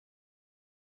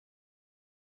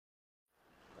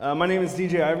My name is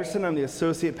DJ Iverson. I'm the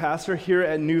associate pastor here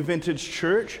at New Vintage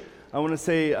Church. I want to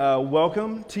say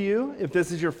welcome to you. If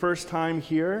this is your first time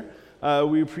here,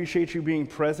 we appreciate you being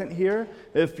present here.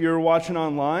 If you're watching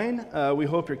online, we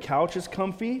hope your couch is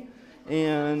comfy,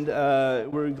 and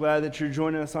we're glad that you're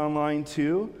joining us online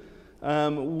too.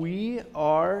 We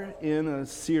are in a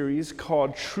series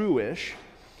called True-ish,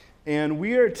 and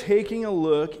we are taking a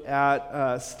look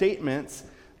at statements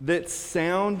that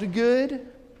sound good,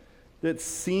 that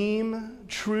seem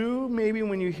true maybe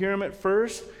when you hear them at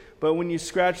first, but when you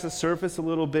scratch the surface a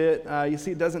little bit, you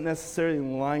see it doesn't necessarily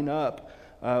line up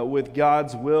with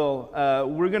God's will.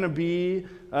 We're going to be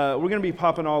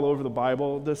popping all over the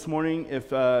Bible this morning.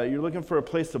 If you're looking for a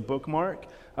place to bookmark,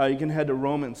 you can head to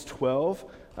Romans 12.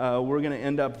 We're going to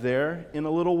end up there in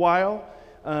a little while.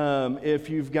 If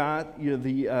you've got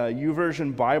the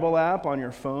YouVersion Bible app on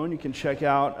your phone, you can check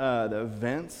out the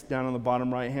events down on the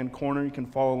bottom right-hand corner. You can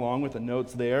follow along with the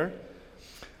notes there.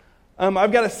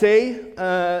 I've got to say,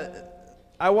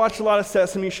 I watched a lot of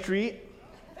Sesame Street.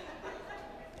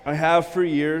 I have for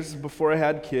years before I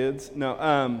had kids.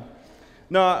 No,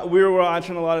 we were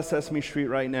watching a lot of Sesame Street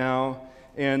right now,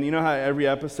 and you know how every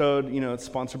episode, it's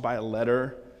sponsored by a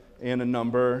letter and a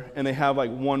number, and they have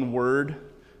like one word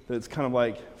that's kind of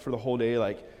like for the whole day,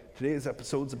 like today's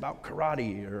episode's about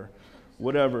karate or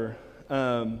whatever.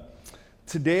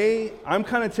 Today, I'm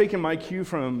kind of taking my cue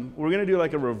from, we're going to do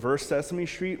like a reverse Sesame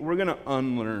Street. We're going to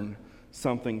unlearn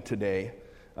something today.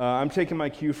 I'm taking my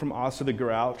cue from Oscar the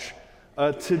Grouch.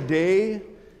 Today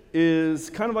is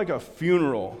kind of like a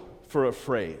funeral for a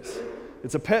phrase.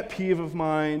 It's a pet peeve of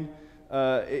mine.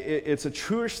 It's a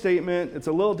truer statement. It's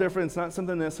a little different. It's not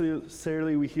something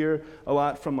necessarily we hear a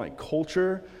lot from like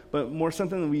culture, but more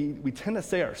something that we tend to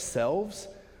say ourselves.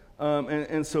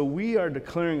 And so we are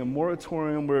declaring a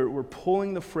moratorium. We're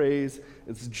pulling the phrase,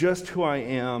 "It's just who I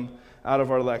am," out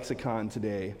of our lexicon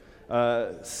today.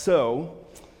 You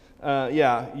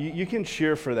can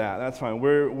cheer for that. That's fine.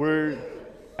 We're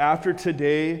after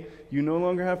today, you no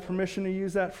longer have permission to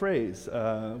use that phrase.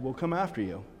 We'll come after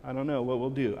you. I don't know what we'll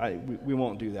do. We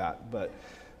won't do that, but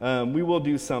we will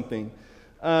do something.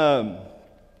 I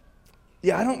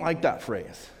don't like that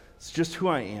phrase. It's just who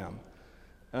I am.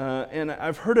 And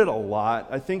I've heard it a lot.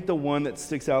 I think the one that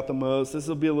sticks out the most, this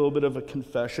will be a little bit of a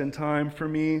confession time for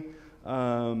me.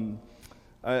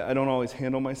 I don't always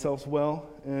handle myself well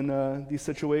in these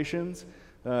situations,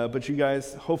 but you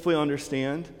guys hopefully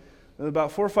understand.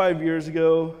 About 4 or 5 years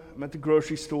ago, I'm at the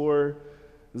grocery store.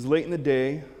 It was late in the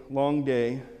day, long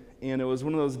day, and it was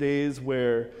one of those days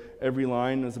where every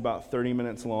line was about 30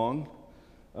 minutes long,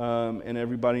 and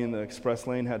everybody in the express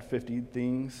lane had 50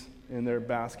 things in their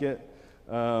basket.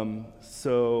 After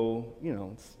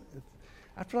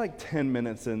like 10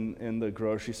 minutes in the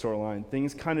grocery store line,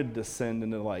 things kind of descend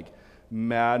into like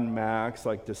Mad Max,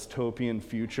 like dystopian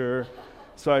future.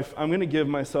 So I'm going to give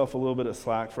myself a little bit of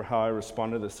slack for how I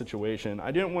responded to the situation.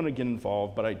 I didn't want to get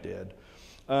involved, but I did.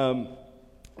 There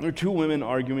were two women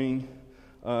arguing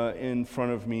in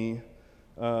front of me,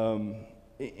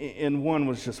 and one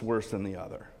was just worse than the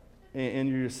other. And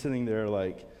you're just sitting there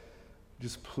like,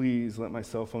 just please let my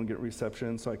cell phone get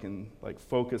reception so I can like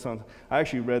focus on. I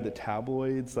actually read the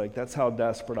tabloids. Like that's how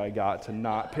desperate I got to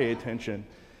not pay attention.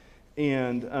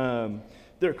 And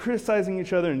they're criticizing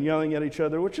each other and yelling at each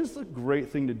other, which is a great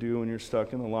thing to do when you're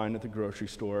stuck in the line at the grocery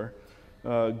store.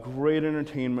 Great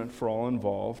entertainment for all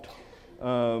involved.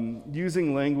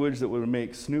 Using language that would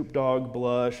make Snoop Dogg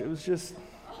blush. It was just,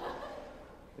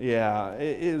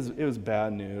 it was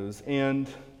bad news. And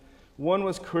one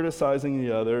was criticizing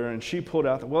the other, and she pulled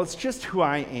out, well, it's just who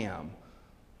I am.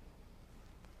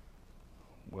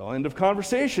 Well, end of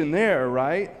conversation there,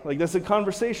 right? Like that's a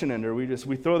conversation ender. We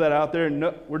throw that out there and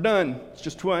no, we're done. It's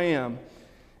just who I am.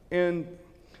 And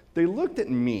they looked at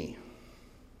me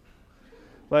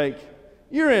like,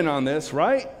 you're in on this,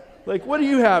 right? Like, what do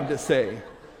you have to say? At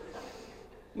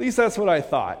least that's what I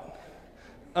thought.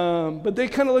 But they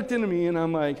kind of looked into me and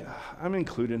I'm like, I'm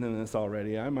included in this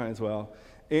already. I might as well.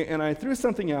 And I threw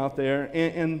something out there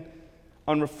and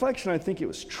on reflection, I think it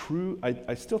was true.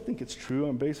 I still think it's true.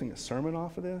 I'm basing a sermon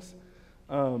off of this.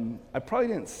 I probably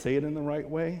didn't say it in the right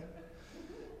way.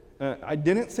 I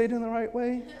didn't say it in the right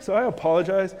way, so I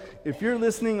apologize. If you're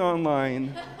listening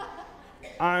online,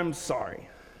 I'm sorry.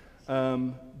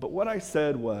 But what I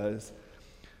said was,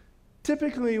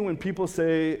 typically when people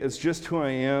say it's just who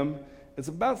I am, it's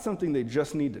about something they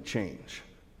just need to change.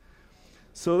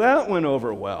 So that went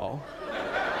over well.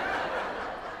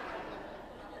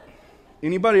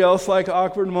 Anybody else like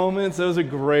awkward moments? That was a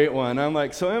great one. I'm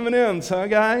like, so M&Ms, huh,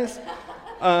 guys?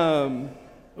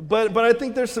 But I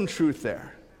think there's some truth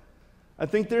there. I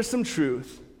think there's some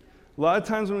truth. A lot of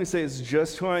times when we say it's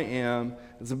just who I am,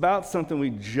 it's about something we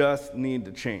just need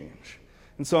to change.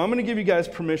 And so I'm going to give you guys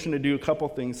permission to do a couple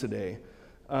things today.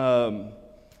 As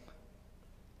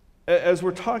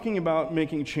we're talking about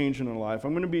making change in our life, we're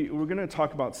going to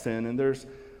talk about sin, and there's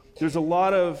a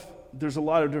lot of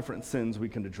different sins we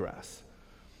can address.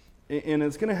 And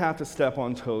it's going to have to step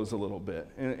on toes a little bit.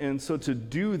 And so to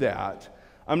do that,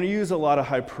 I'm going to use a lot of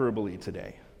hyperbole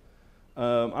today.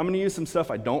 I'm going to use some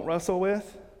stuff I don't wrestle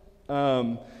with,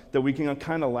 that we can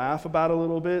kind of laugh about a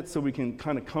little bit, so we can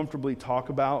kind of comfortably talk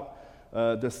about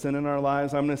the sin in our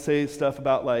lives. I'm going to say stuff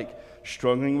about like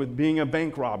struggling with being a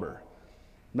bank robber.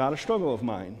 Not a struggle of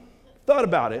mine. Thought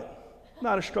about it,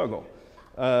 not a struggle.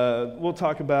 We'll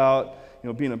talk about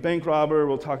being a bank robber.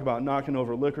 We'll talk about knocking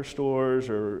over liquor stores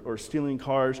or stealing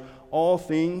cars, all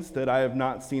things that I have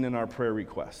not seen in our prayer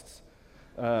requests.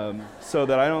 So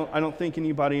that I don't think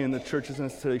anybody in the church is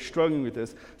necessarily struggling with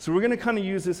this. So we're going to kind of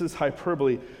use this as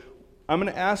hyperbole. I'm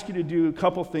going to ask you to do a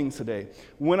couple things today.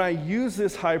 When I use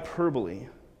this hyperbole,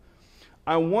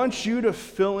 I want you to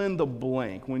fill in the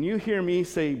blank. When you hear me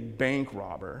say bank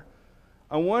robber,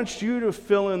 I want you to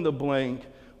fill in the blank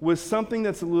with something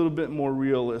that's a little bit more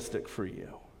realistic for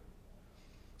you,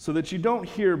 so that you don't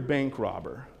hear bank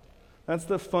robber. That's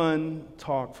the fun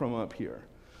talk from up here.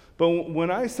 But when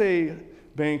I say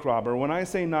bank robber, when I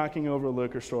say knocking over a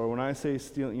liquor store, when I say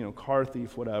stealing, car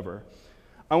thief, whatever,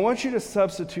 I want you to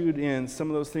substitute in some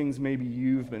of those things maybe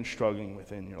you've been struggling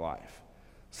with in your life.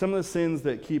 Some of the sins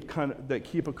that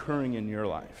keep occurring in your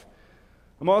life.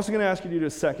 I'm also going to ask you to do a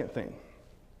second thing.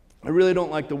 I really don't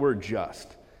like the word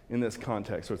just in this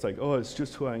context, where it's like, oh, it's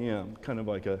just who I am, kind of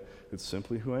like it's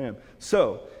simply who I am.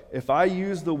 So if I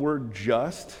use the word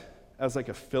just as like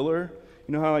a filler,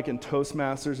 you know how like in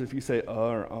Toastmasters, if you say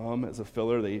or as a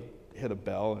filler, they hit a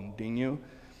bell and ding you?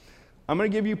 I'm going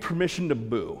to give you permission to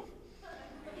boo.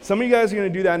 Some of you guys are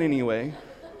going to do that anyway.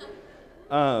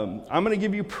 I'm going to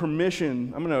give you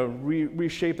permission. I'm going to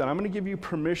reshape that. I'm going to give you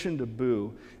permission to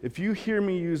boo if you hear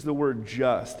me use the word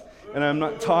just, and I'm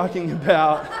not talking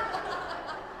about...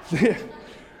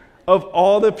 Of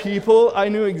all the people, I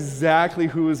knew exactly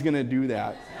who was going to do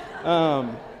that.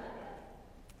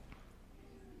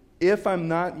 If I'm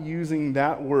not using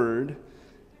that word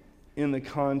in the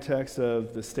context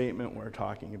of the statement we're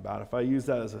talking about, if I use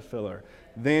that as a filler,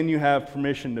 then you have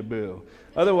permission to boo.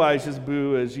 Otherwise, just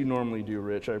boo as you normally do,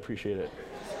 Rich. I appreciate it.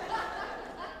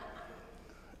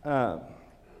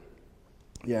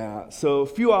 So a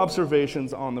few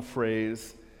observations on the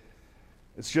phrase,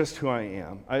 it's just who I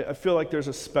am. I feel like there's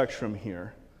a spectrum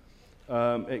here.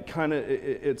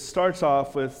 It starts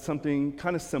off with something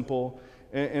kind of simple,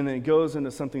 and then it goes into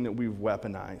something that we've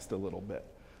weaponized a little bit.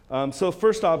 So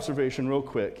first observation, real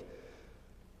quick.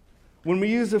 When we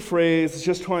use the phrase, it's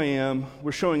just who I am,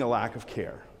 we're showing a lack of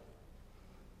care.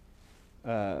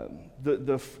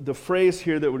 The phrase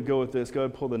here that would go with this, go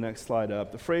ahead and pull the next slide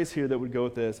up. The phrase here that would go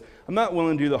with this, I'm not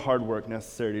willing to do the hard work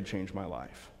necessary to change my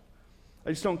life.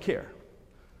 I just don't care.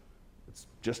 It's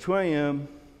just who I am.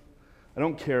 I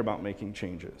don't care about making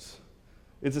changes.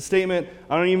 It's a statement,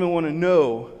 I don't even want to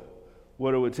know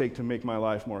what it would take to make my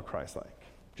life more Christ-like.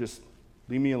 Just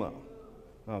leave me alone.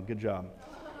 Oh, good job.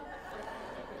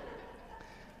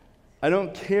 I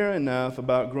don't care enough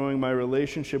about growing my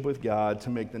relationship with God to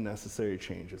make the necessary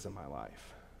changes in my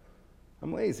life.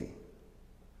 I'm lazy.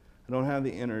 I don't have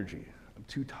the energy. I'm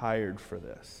too tired for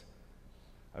this.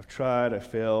 I've tried, I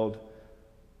failed.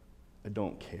 I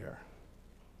don't care.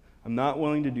 I'm not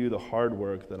willing to do the hard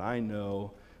work that I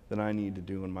know that I need to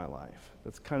do in my life.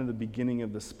 That's kind of the beginning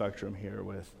of the spectrum here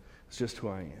with it's just who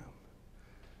I am.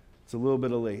 It's a little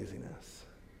bit of laziness.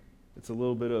 It's a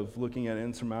little bit of looking at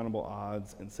insurmountable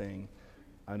odds and saying,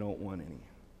 I don't want any.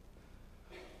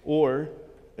 Or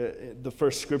the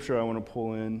first scripture I want to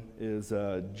pull in is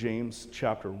James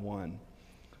chapter 1.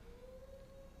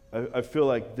 I feel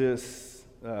like this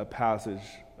passage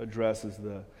addresses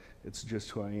the it's just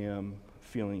who I am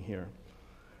feeling here.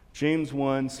 James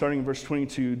 1, starting in verse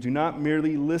 22, do not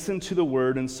merely listen to the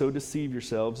word and so deceive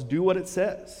yourselves. Do what it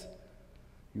says.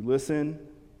 You listen,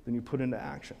 then you put into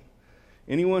action.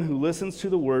 Anyone who listens to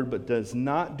the word but does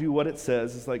not do what it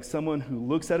says is like someone who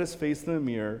looks at his face in the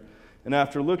mirror and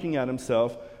after looking at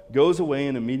himself goes away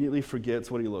and immediately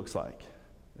forgets what he looks like.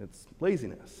 It's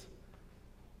laziness.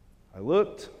 I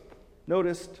looked,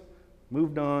 noticed,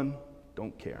 moved on,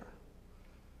 don't care.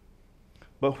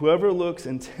 But whoever looks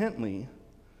intently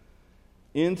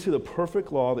into the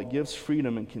perfect law that gives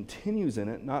freedom and continues in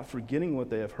it, not forgetting what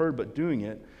they have heard but doing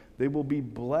it, they will be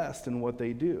blessed in what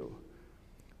they do.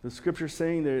 The scripture's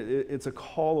saying that it's a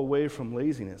call away from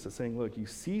laziness. It's saying, look, you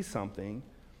see something,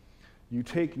 You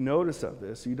take notice of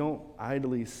this. You don't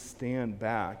idly stand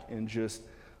back and just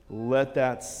let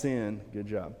that sin, good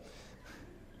job.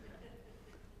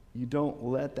 You don't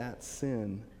let that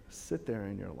sin sit there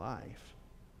in your life.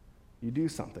 You do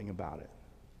something about it.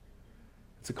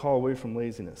 It's a call away from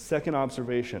laziness. Second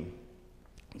observation.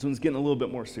 This one's getting a little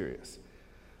bit more serious.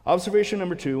 Observation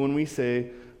number 2, when we say,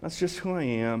 that's just who I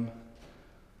am,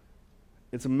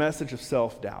 it's a message of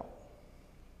self-doubt.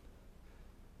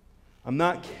 I'm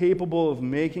not capable of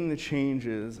making the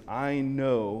changes I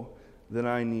know that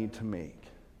I need to make.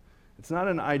 It's not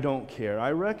an I don't care.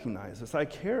 I recognize this. I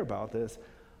care about this.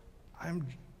 I'm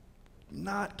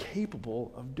not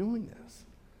capable of doing this.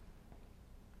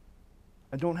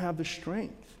 I don't have the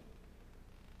strength.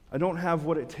 I don't have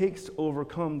what it takes to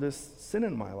overcome this sin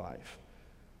in my life.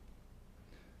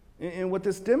 And what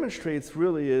this demonstrates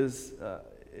really is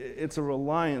it's a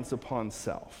reliance upon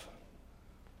self.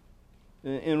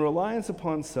 And reliance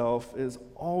upon self is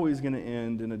always going to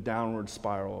end in a downward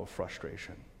spiral of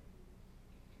frustration.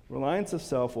 Reliance of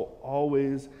self will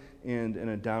always end in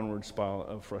a downward spiral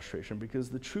of frustration because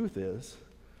the truth is,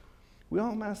 we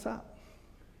all mess up.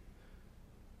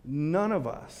 None of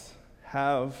us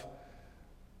have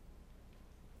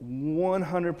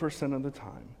 100% of the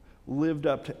time lived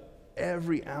up to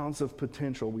every ounce of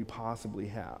potential we possibly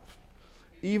have.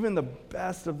 Even the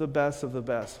best of the best of the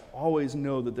best always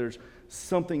know that there's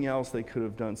something else they could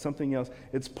have done, something else.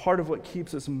 It's part of what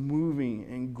keeps us moving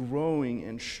and growing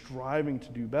and striving to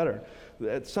do better.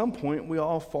 At some point, we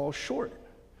all fall short.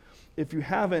 If you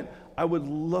haven't, I would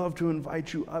love to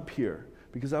invite you up here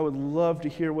because I would love to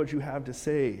hear what you have to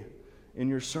say in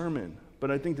your sermon.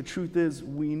 But I think the truth is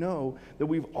we know that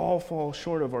we've all fall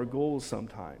short of our goals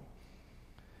sometime.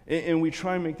 And we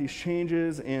try and make these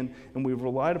changes, and we've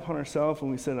relied upon ourselves,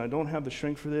 and we said, I don't have the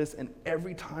strength for this. And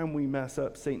every time we mess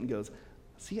up, Satan goes,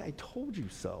 see, I told you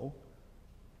so.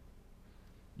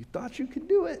 You thought you could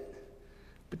do it,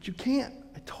 but you can't.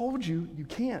 I told you, you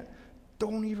can't.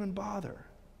 Don't even bother.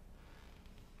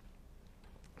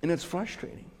 And it's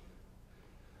frustrating.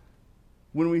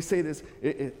 When we say this,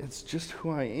 it's just who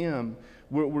I am,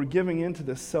 we're giving into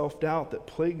the self-doubt that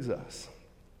plagues us.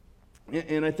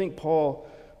 And I think Paul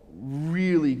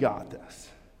really got this.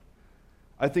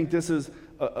 I think this is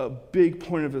a big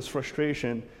point of his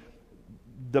frustration.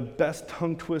 The best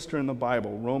tongue twister in the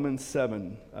Bible, Romans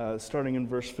 7, starting in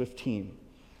verse 15.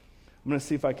 I'm going to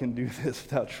see if I can do this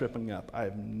without tripping up. I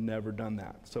have never done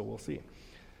that, so we'll see.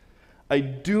 I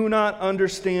do not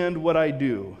understand what I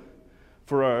do.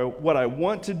 For what I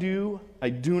want to do, I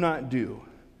do not do.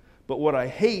 But what I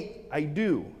hate, I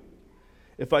do.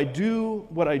 If I do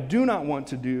what I do not want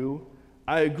to do,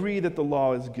 I agree that the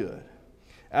law is good.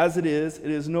 As it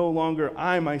is no longer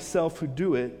I myself who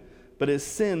do it, but is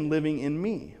sin living in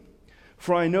me.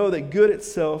 For I know that good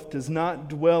itself does not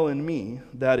dwell in me,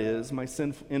 that is,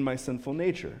 in my sinful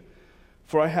nature.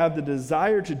 For I have the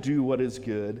desire to do what is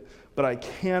good, but I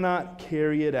cannot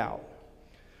carry it out.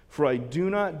 For I do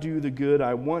not do the good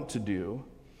I want to do,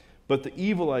 but the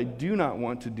evil I do not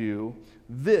want to do,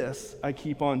 this I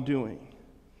keep on doing.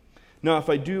 Now, if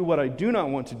I do what I do not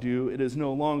want to do, it is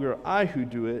no longer I who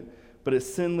do it, but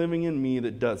it's sin living in me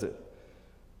that does it.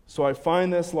 So I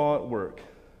find this law at work.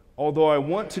 Although I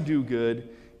want to do good,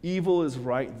 evil is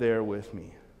right there with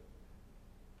me.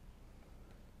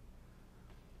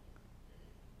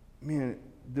 Man,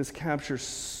 this captures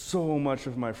so much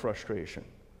of my frustration.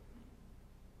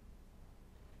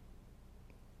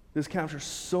 This captures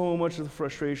so much of the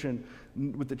frustration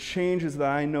with the changes that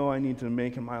I know I need to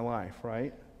make in my life,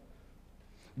 right?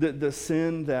 The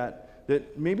sin that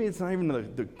maybe it's not even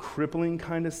the crippling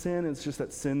kind of sin, it's just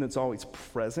that sin that's always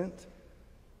present.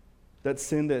 That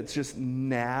sin that just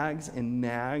nags and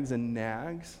nags and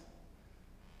nags.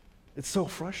 It's so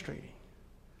frustrating.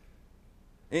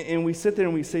 And we sit there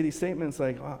and we say these statements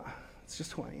like, oh, it's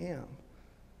just who I am.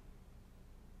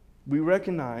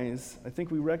 I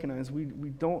think we recognize we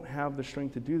don't have the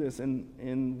strength to do this.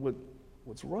 And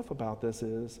what's rough about this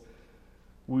is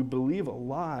we believe a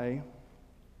lie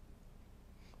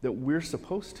that we're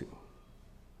supposed to.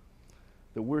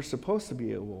 That we're supposed to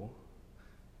be able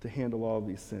to handle all of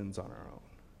these sins on our own.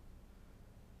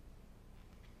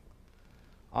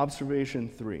 Observation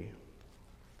 3.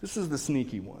 This is the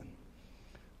sneaky one.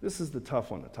 This is the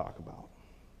tough one to talk about.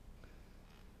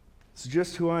 It's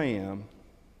just who I am.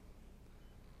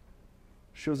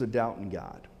 Shows a doubt in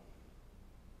God.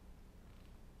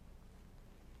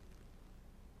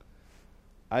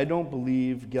 I don't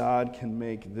believe God can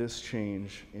make this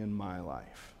change in my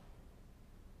life.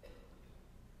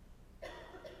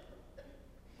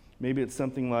 Maybe it's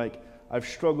something like, I've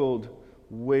struggled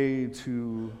way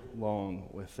too long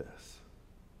with this.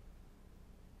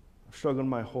 I've struggled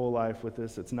my whole life with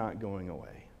this. It's not going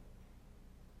away.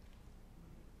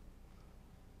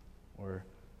 Or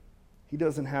he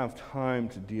doesn't have time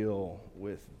to deal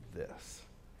with this.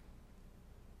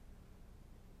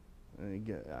 And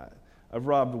again, I've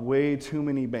robbed way too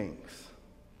many banks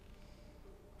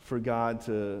for God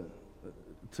to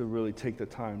really take the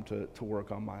time to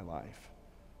work on my life.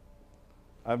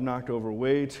 I've knocked over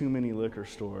way too many liquor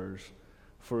stores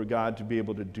for God to be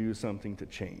able to do something to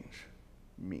change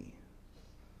me.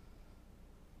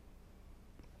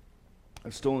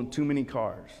 I've stolen too many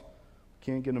cars.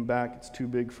 Can't get them back. It's too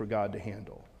big for God to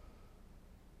handle.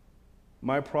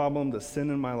 My problem, the sin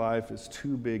in my life, is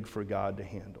too big for God to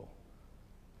handle.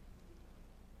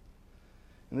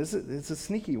 And it's a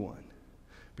sneaky one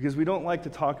because we don't like to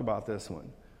talk about this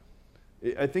one.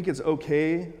 I think it's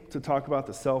okay to talk about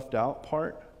the self-doubt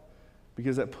part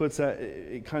because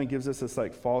it kind of gives us this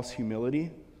like false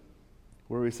humility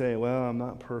where we say, well, I'm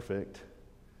not perfect.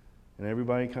 And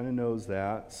everybody kind of knows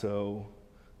that, so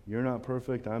you're not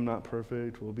perfect, I'm not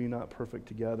perfect, we'll be not perfect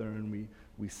together, and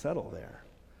we settle there.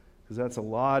 Because that's a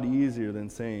lot easier than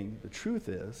saying, the truth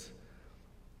is,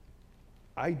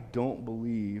 I don't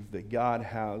believe that God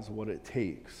has what it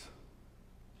takes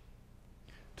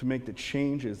to make the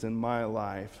changes in my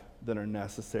life that are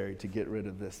necessary to get rid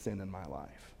of this sin in my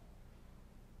life.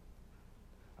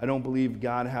 I don't believe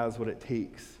God has what it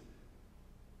takes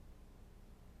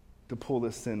to pull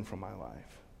this sin from my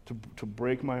life, to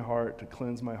break my heart, to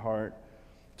cleanse my heart,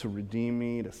 to redeem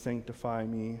me, to sanctify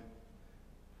me.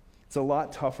 It's a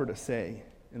lot tougher to say,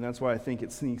 and that's why I think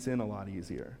it sneaks in a lot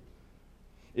easier.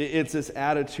 It's this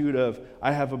attitude of,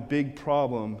 I have a big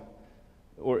problem,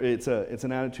 or it's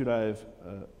an attitude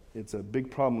it's a big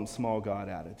problem, small God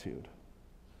attitude.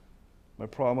 My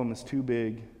problem is too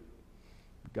big,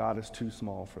 God is too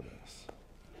small for this.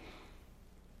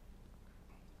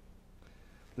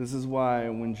 This is why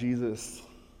when Jesus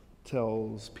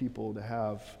tells people to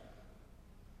have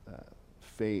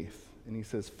faith, and he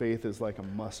says faith is like a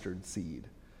mustard seed,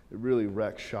 it really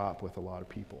wrecks shop with a lot of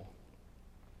people.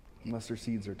 Mustard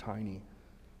seeds are tiny.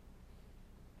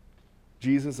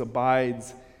 Jesus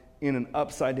abides in an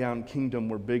upside-down kingdom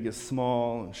where big is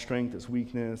small, and strength is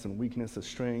weakness, and weakness is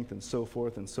strength, and so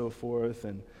forth,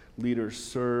 and leaders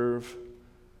serve.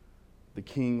 The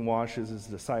king washes his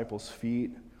disciples'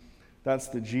 feet. That's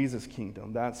the Jesus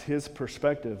kingdom. That's his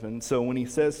perspective. And so when he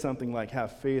says something like,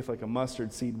 have faith like a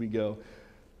mustard seed, we go,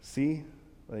 see?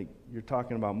 Like, you're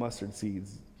talking about mustard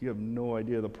seeds. You have no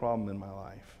idea the problem in my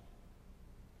life.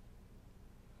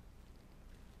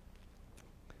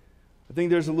 I think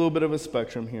there's a little bit of a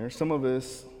spectrum here. Some of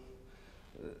us,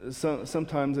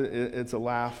 sometimes it's a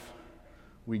laugh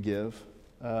we give.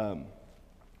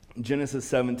 Genesis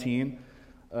 17,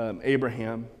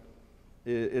 Abraham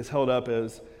is held up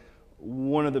as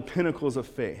one of the pinnacles of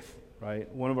faith, right?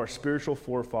 One of our spiritual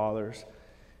forefathers.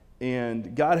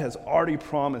 And God has already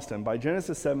promised him, by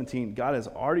Genesis 17, God has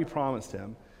already promised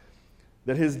him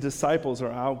that his disciples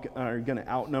are going to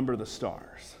outnumber the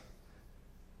stars.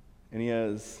 And he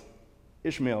has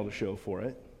Ishmael to show for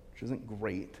it, which isn't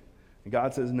great. And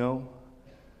God says, no,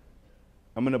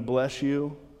 I'm going to bless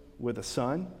you with a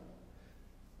son.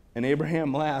 And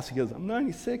Abraham laughs. He goes, I'm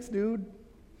 96, dude.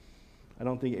 I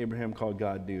don't think Abraham called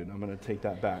God dude. I'm going to take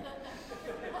that back.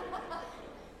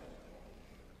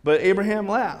 But Abraham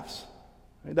laughs.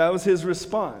 That was his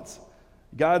response.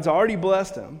 God's already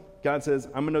blessed him. God says,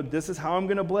 this is how I'm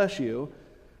going to bless you.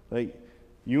 Like,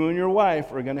 you and your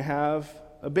wife are going to have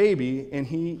a baby, and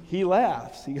he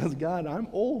laughs. He goes, God, I'm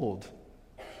old.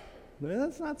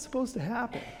 That's not supposed to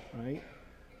happen, right?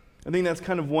 I think that's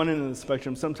kind of one end of the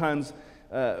spectrum. Sometimes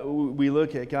we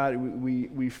look at God,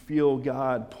 we feel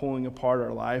God pulling apart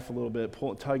our life a little bit,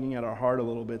 tugging at our heart a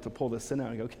little bit to pull the sin out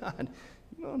and go, God,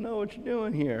 you don't know what you're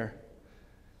doing here.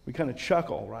 We kind of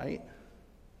chuckle, right?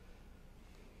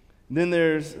 Then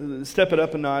there's step it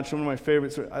up a notch. One of my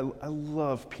favorites. I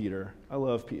love Peter. I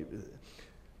love Peter.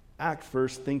 Act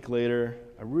first, think later.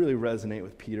 I really resonate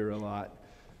with Peter a lot.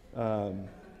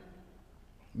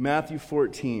 Matthew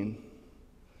 14.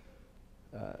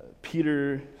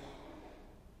 Peter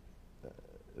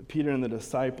and the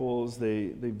disciples,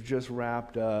 they've just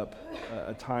wrapped up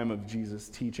a time of Jesus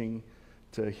teaching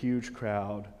to a huge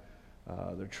crowd.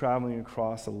 They're traveling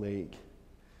across a lake,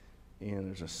 and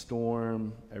there's a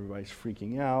storm. Everybody's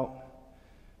freaking out.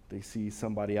 They see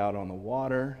somebody out on the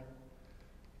water.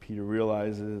 Peter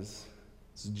realizes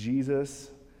it's Jesus.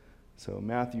 So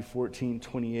Matthew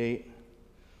 14:28.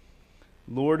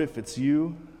 Lord, if it's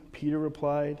you, Peter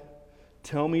replied,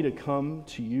 tell me to come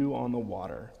to you on the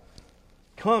water.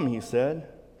 "Come," he said.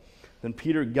 Then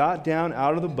Peter got down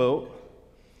out of the boat,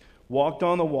 walked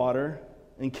on the water,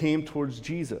 and came towards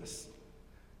Jesus.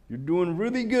 "You're doing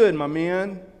really good, my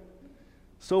man.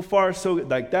 So far, so good."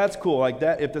 Like, that's cool. Like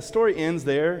that, if the story ends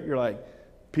there, you're like,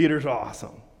 Peter's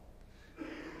awesome.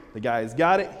 The guy's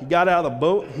got it. He got out of the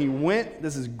boat. He went.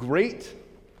 This is great.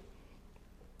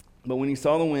 But when he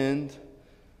saw the wind,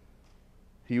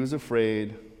 he was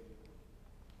afraid.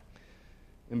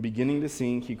 And beginning to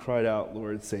sink, he cried out,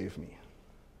 "Lord, save me."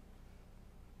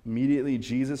 Immediately,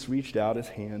 Jesus reached out his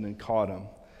hand and caught him.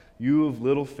 "You of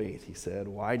little faith," he said,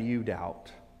 "why do you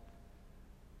doubt?"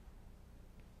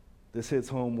 This hits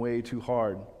home way too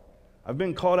hard. I've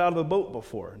been called out of the boat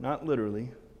before, not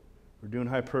literally. We're doing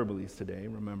hyperboles today,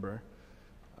 remember.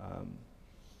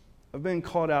 I've been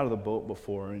called out of the boat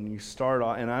before, and you start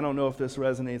off, and I don't know if this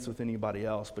resonates with anybody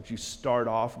else, but you start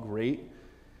off great,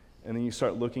 and then you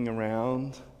start looking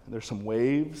around, and there's some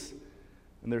waves,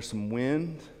 and there's some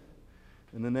wind,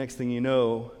 and the next thing you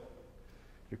know,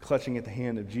 you're clutching at the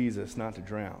hand of Jesus not to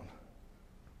drown.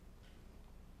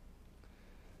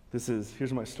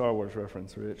 Here's my Star Wars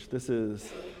reference, Rich. This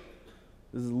is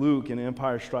Luke in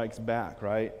Empire Strikes Back,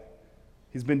 right?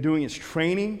 He's been doing his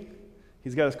training.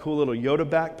 He's got his cool little Yoda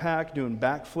backpack, doing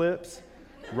backflips,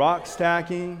 rock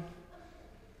stacking,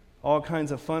 all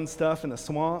kinds of fun stuff in the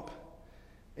swamp.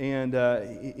 And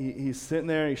he's sitting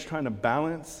there, he's trying to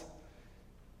balance.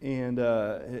 And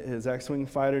his X-Wing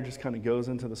fighter just kind of goes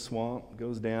into the swamp,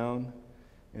 goes down,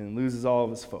 and loses all of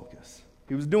his focus.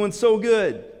 He was doing so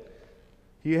good.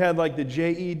 He had like the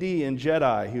JED in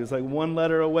Jedi. He was like one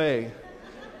letter away.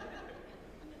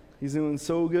 He's doing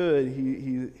so good.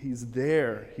 He's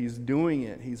there. He's doing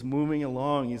it. He's moving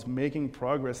along. He's making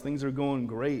progress. Things are going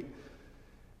great.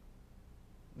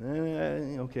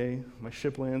 Okay, my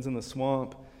ship lands in the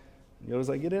swamp. Yoda's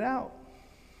like, "Get it out."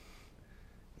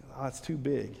 "Oh, it's too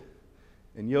big."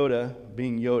 And Yoda,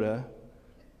 being Yoda,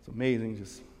 it's amazing,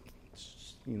 just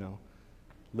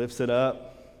lifts it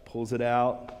up, pulls it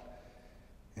out.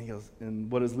 And he goes,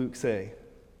 and what does Luke say?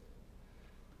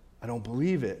 "I don't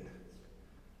believe it."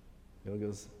 Yoda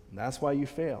goes, "That's why you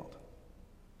failed."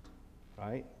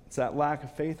 Right? It's that lack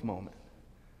of faith moment.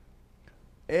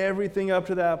 Everything up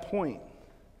to that point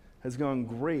has gone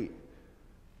great.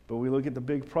 But we look at the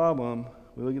big problem,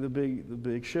 we look at the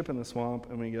big ship in the swamp,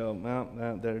 and we go,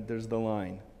 "Well, there's the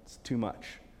line. It's too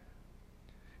much."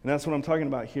 And that's what I'm talking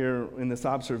about here in this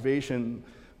observation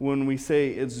when we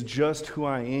say it's just who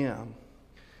I am.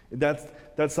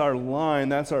 That's our line,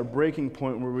 that's our breaking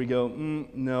point where we go,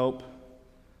 nope,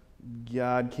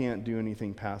 God can't do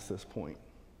anything past this point.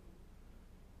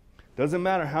 Doesn't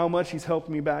matter how much he's helped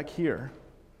me back here.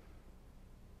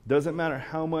 Doesn't matter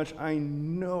how much I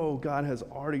know God has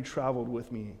already traveled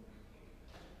with me.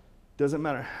 Doesn't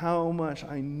matter how much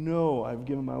I know I've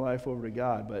given my life over to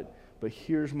God, but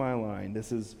here's my line.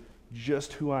 This is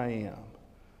just who I am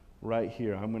right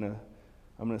here. I'm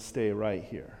gonna stay right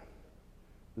here.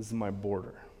 This is my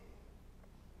border.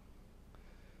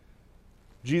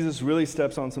 Jesus really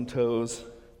steps on some toes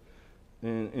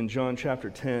in John chapter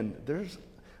 10.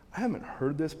 I haven't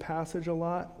heard this passage a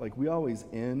lot. Like, we always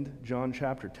end John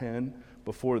chapter 10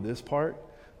 before this part.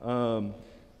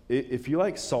 If you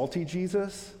like salty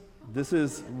Jesus, this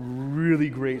is really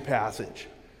great passage.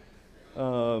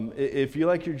 If you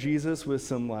like your Jesus with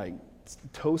some like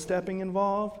toe stepping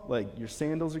involved, like your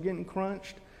sandals are getting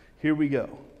crunched, here we go.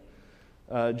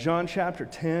 John chapter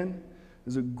 10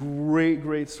 is a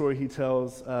great story he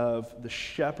tells of the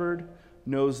shepherd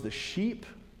knows the sheep,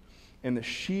 and the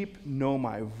sheep know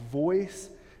my voice.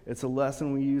 It's a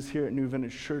lesson we use here at New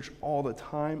Vintage Church all the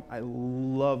time. I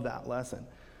love that lesson.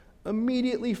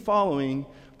 Immediately following,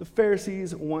 the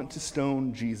Pharisees want to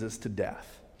stone Jesus to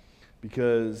death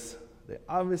because they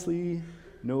obviously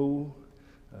know,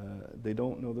 they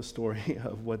don't know the story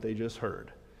of what they just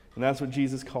heard. And that's what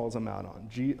Jesus calls them out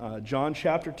on. John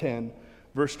chapter 10,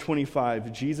 verse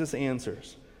 25, Jesus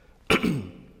answers,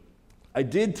 "I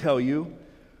did tell you,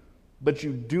 but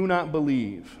you do not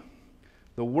believe.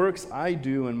 The works I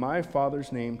do in my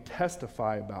Father's name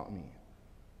testify about me.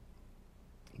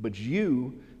 But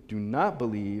you do not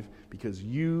believe because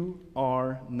you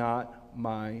are not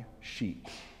my sheep.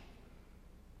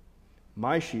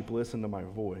 My sheep listen to my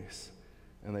voice,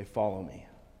 and they follow me."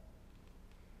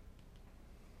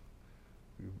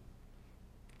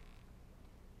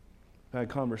 I've had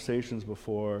conversations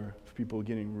before of people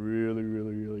getting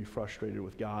really frustrated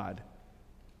with God.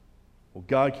 Well,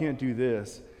 God can't do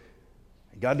this.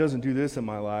 God doesn't do this in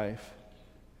my life.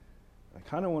 I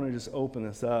kind of want to just open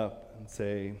this up and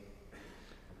say,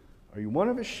 are you one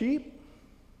of his sheep?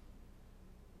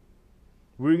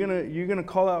 You're gonna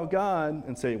call out God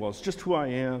and say, well, it's just who I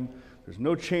am. There's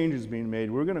no changes being made.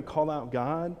 We're gonna call out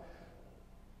God,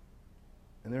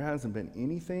 and there hasn't been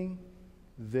anything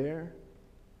there.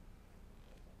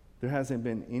 There hasn't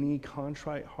been any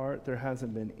contrite heart. There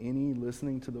hasn't been any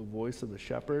listening to the voice of the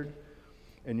shepherd.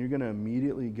 And you're going to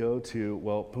immediately go to,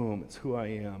 well, boom, it's who I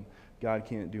am. God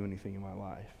can't do anything in my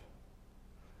life.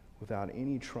 Without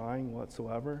any trying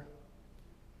whatsoever.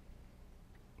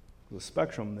 There's a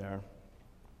spectrum there.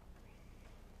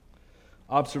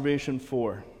 Observation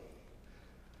 4.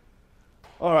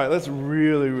 All right, let's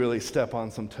really, really step on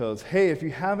some toes. Hey, if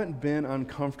you haven't been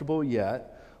uncomfortable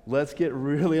yet, let's get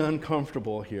really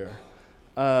uncomfortable here.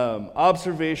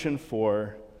 Observation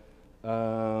 4.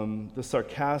 The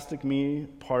sarcastic me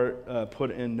part put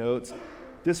in notes.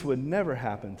 This would never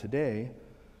happen today.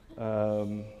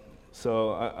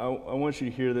 So I want you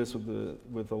to hear this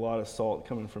with a lot of salt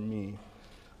coming from me.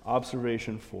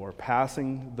 Observation 4,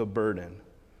 passing the burden.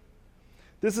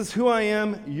 This is who I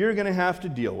am. You're going to have to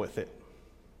deal with it.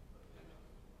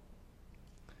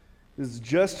 This is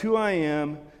just who I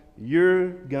am. You're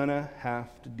going to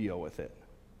have to deal with it.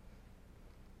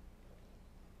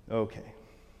 Okay.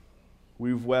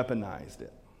 We've weaponized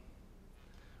it.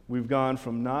 We've gone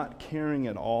from not caring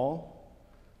at all,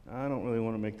 I don't really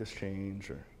want to make this change,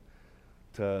 or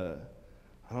to,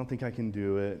 I don't think I can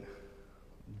do it.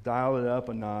 Dial it up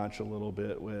a notch a little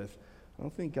bit with, I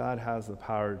don't think God has the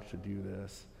power to do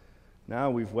this.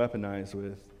 Now we've weaponized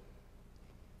with,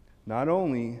 not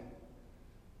only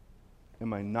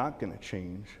am I not going to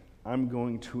change, I'm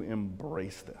going to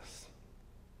embrace this.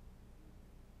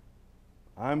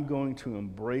 I'm going to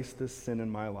embrace this sin in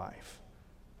my life.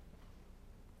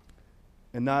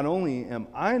 And not only am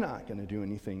I not going to do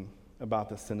anything about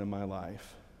the sin in my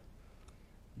life,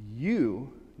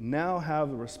 you now have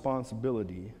the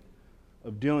responsibility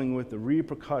of dealing with the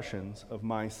repercussions of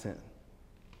my sin.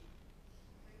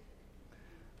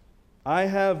 I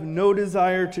have no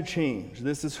desire to change.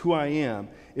 This is who I am.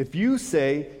 If you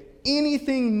say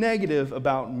anything negative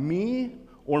about me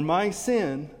or my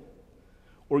sin,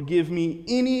 or give me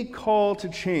any call to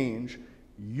change,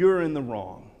 you're in the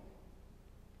wrong.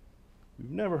 We've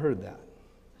never heard that.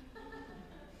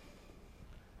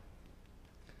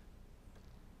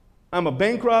 I'm a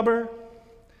bank robber.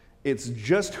 It's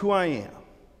just who I am.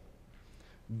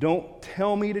 Don't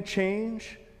tell me to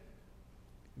change.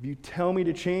 If you tell me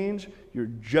to change, you're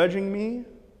judging me.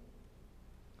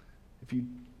 If you're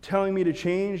telling me to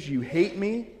change, you hate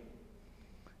me,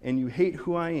 and you hate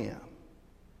who I am.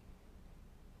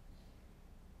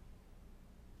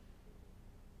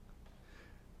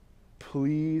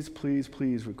 Please, please,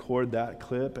 please record that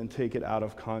clip and take it out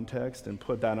of context and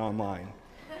put that online.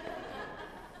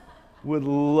 Would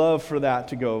love for that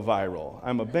to go viral.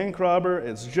 I'm a bank robber.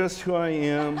 It's just who I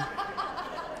am.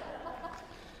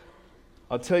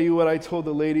 I'll tell you what I told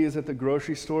the ladies at the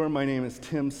grocery store. My name is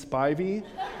Tim Spivey.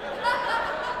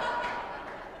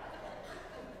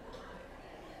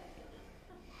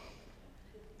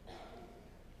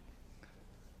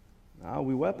 Now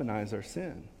we weaponize our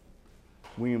sin.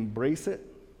 We embrace it,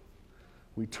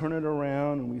 we turn it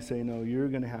around, and we say, no, you're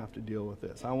going to have to deal with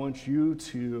this. I want you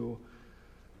to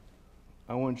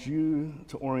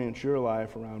orient your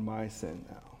life around my sin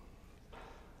now.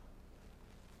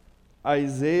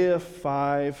 Isaiah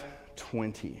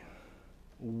 5:20.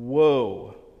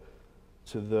 Woe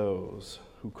to those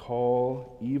who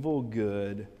call evil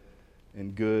good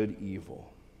and good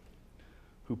evil,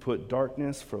 who put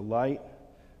darkness for light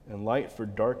and light for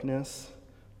darkness,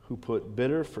 who put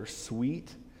bitter for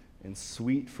sweet and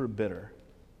sweet for bitter.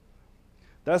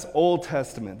 That's Old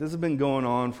Testament. This has been going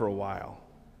on for a while.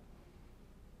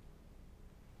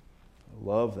 I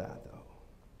love that, though.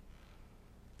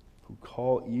 Who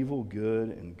call evil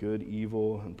good and good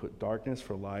evil, and put darkness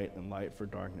for light and light for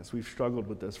darkness. We've struggled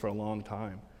with this for a long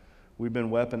time. We've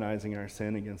been weaponizing our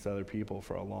sin against other people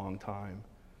for a long time.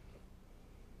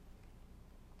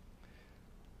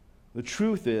 The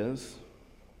truth is,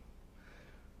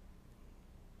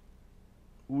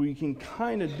 we can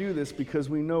kind of do this because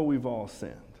we know we've all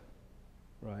sinned,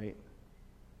 right?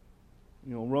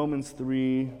 You know, Romans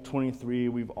 3:23,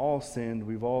 we've all sinned,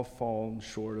 we've all fallen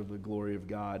short of the glory of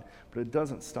God, but it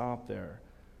doesn't stop there.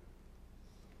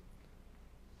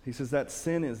 He says that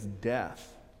sin is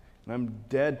death, and I'm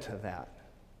dead to that.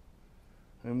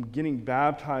 I'm getting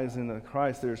baptized into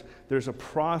Christ. There's a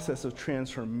process of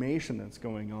transformation that's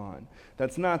going on.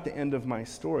 That's not the end of my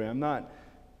story. I'm not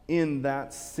in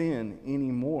that sin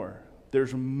anymore.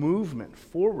 There's movement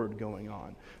forward going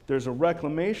on. There's a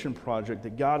reclamation project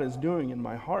that God is doing in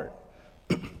my heart.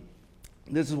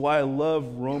 This is why I love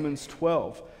Romans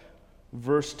 12,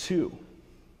 verse 2.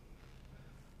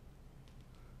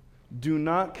 Do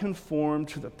not conform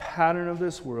to the pattern of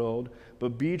this world,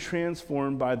 but be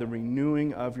transformed by the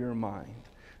renewing of your mind.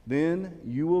 Then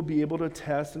you will be able to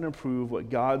test and approve what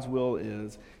God's will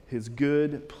is, his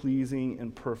good, pleasing,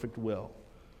 and perfect will.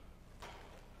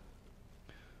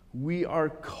 We are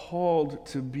called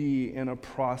to be in a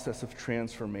process of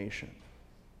transformation.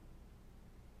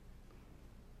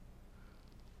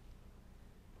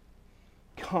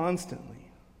 Constantly.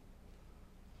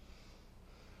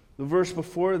 The verse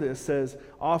before this says,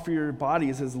 offer your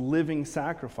bodies as living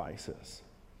sacrifices.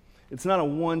 It's not a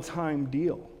one-time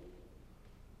deal.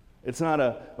 It's not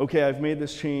okay, I've made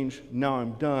this change, now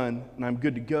I'm done, and I'm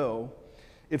good to go.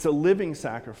 It's a living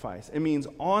sacrifice. It means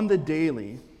on the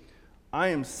daily, I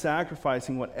am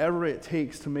sacrificing whatever it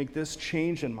takes to make this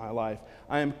change in my life.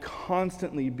 I am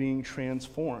constantly being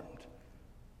transformed.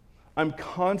 I'm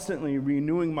constantly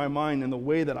renewing my mind in the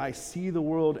way that I see the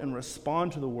world and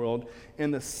respond to the world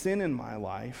and the sin in my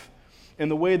life and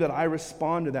the way that I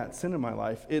respond to that sin in my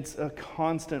life. It's a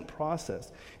constant process.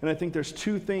 And I think there's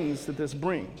two things that this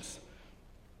brings.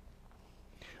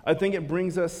 I think it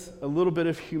brings us a little bit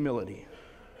of humility.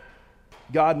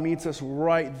 God meets us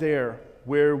right there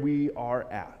where we are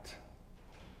at.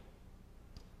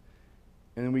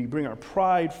 And then we bring our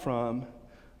pride from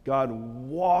God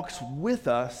walks with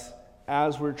us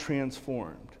as we're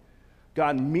transformed.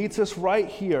 God meets us right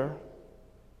here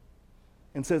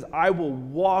and says, I will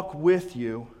walk with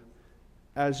you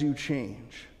as you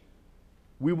change.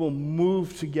 We will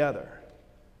move together.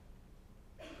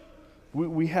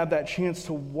 We have that chance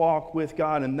to walk with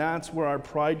God, and that's where our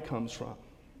pride comes from.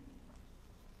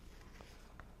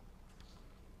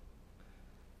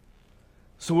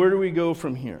 So where do we go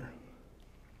from here?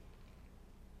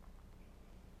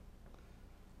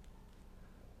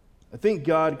 I think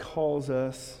God calls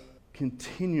us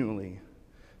continually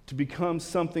to become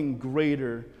something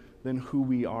greater than who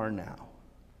we are now.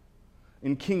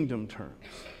 In kingdom terms,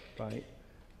 right?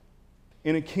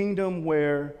 In a kingdom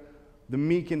where the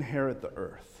meek inherit the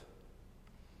earth.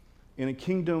 In a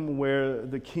kingdom where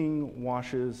the king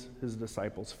washes his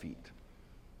disciples' feet.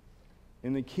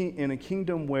 In a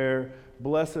kingdom where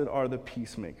blessed are the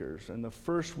peacemakers, and the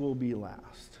first will be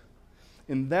last.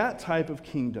 In that type of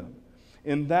kingdom,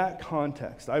 in that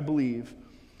context, I believe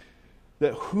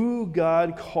that who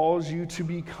God calls you to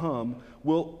become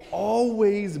will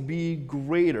always be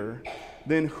greater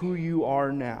than who you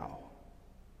are now.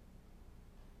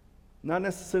 Not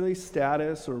necessarily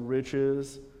status or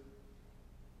riches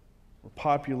or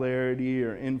popularity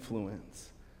or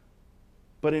influence,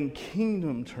 but in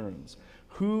kingdom terms,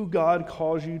 who God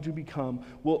calls you to become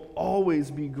will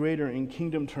always be greater in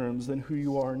kingdom terms than who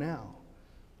you are now.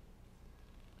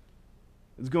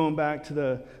 It's going back to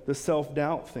the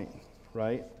self-doubt thing,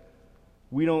 right?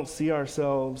 We don't see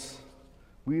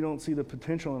the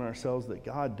potential in ourselves that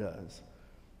God does.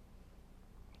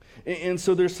 And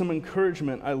so there's some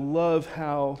encouragement. I love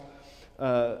how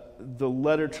the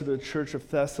letter to the church of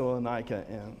Thessalonica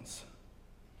ends.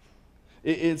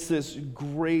 It's this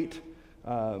great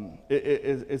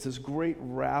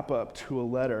wrap up to a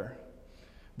letter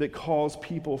that calls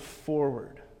people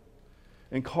forward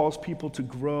and calls people to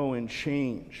grow and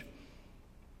change.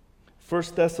 1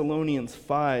 Thessalonians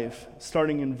 5,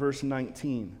 starting in verse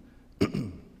 19.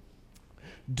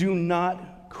 Do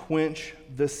not quench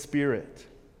the spirit.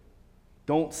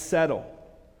 Don't settle.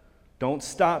 Don't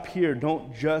stop here.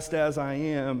 Don't just as I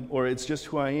am, or it's just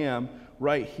who I am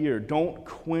right here. Don't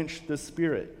quench the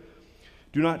spirit.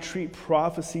 Do not treat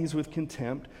prophecies with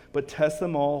contempt, but test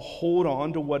them all. Hold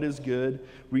on to what is good.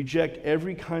 Reject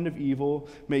every kind of evil.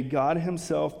 May God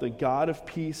himself, the God of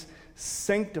peace,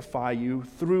 sanctify you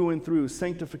through and through.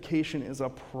 Sanctification is a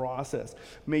process.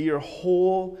 May your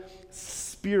whole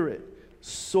spirit,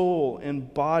 soul,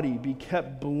 and body be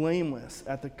kept blameless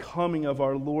at the coming of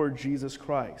our Lord Jesus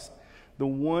Christ. The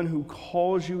one who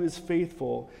calls you is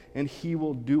faithful, and he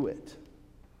will do it.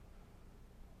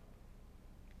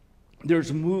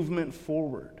 There's movement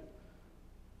forward.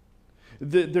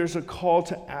 There's a call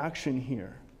to action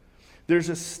here. There's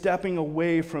a stepping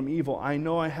away from evil. I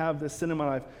know I have this sin in my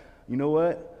life. You know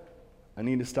what? I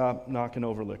need to stop knocking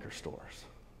over liquor stores.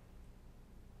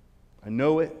 I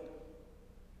know it.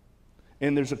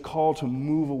 And there's a call to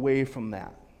move away from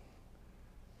that.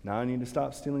 Now I need to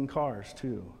stop stealing cars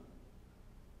too.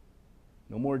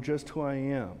 No more just who I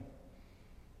am.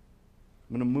 I'm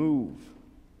going to move.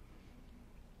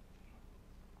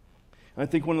 I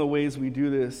think one of the ways we do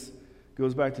this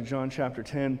goes back to John chapter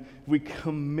 10. We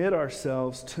commit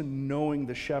ourselves to knowing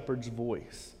the shepherd's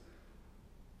voice.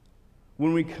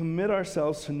 When we commit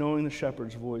ourselves to knowing the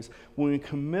shepherd's voice, when we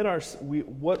commit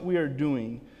what we are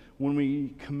doing, when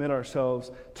we commit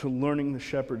ourselves to learning the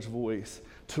shepherd's voice,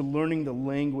 to learning the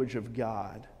language of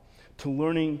God, to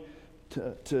learning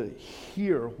to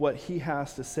hear what he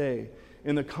has to say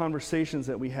in the conversations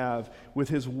that we have with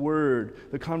his word,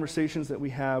 the conversations that we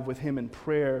have with him in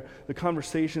prayer, the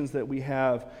conversations that we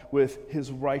have with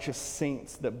his righteous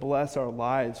saints that bless our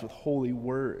lives with holy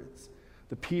words,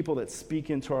 the people that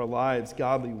speak into our lives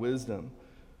godly wisdom.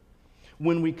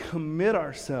 When we commit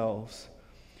ourselves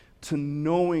to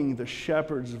knowing the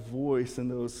shepherd's voice in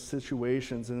those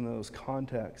situations, in those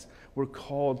contexts, we're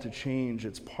called to change.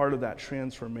 It's part of that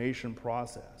transformation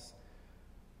process.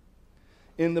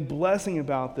 And the blessing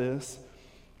about this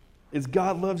is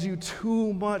God loves you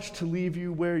too much to leave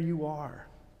you where you are.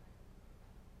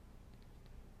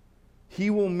 He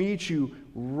will meet you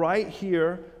right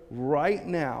here, right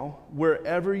now,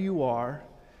 wherever you are,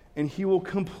 and he will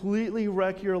completely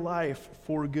wreck your life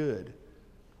for good.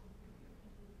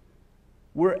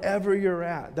 Wherever you're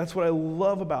at. That's what I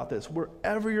love about this.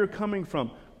 Wherever you're coming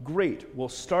from, great. We'll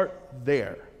start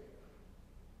there.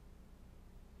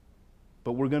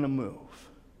 But we're going to move.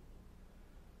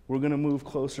 We're going to move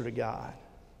closer to God.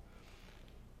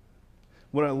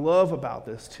 What I love about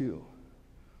this, too,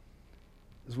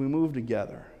 is we move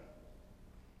together.